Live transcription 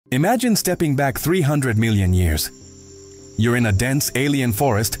Imagine stepping back 300 million years. You're in a dense alien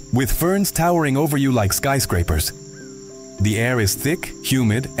forest with ferns towering over you like skyscrapers. The air is thick,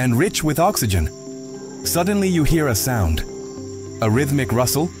 humid, and rich with oxygen. Suddenly you hear a sound. A rhythmic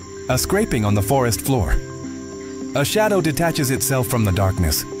rustle, a scraping on the forest floor. A shadow detaches itself from the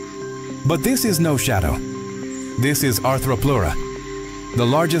darkness. But this is no shadow. This is Arthropleura, the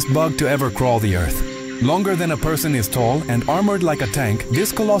largest bug to ever crawl the earth. Longer than a person is tall and armored like a tank,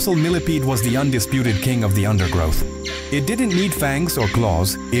 this colossal millipede was the undisputed king of the undergrowth. It didn't need fangs or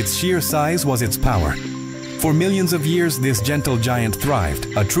claws, its sheer size was its power. For millions of years, this gentle giant thrived,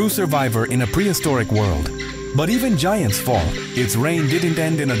 a true survivor in a prehistoric world. But even giants fall. Its reign didn't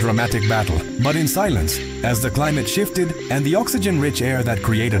end in a dramatic battle, but in silence, as the climate shifted and the oxygen-rich air that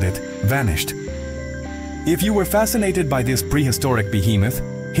created it vanished. If you were fascinated by this prehistoric behemoth,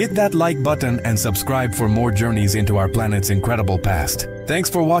 hit that like button and subscribe for more journeys into our planet's incredible past. Thanks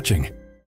for watching.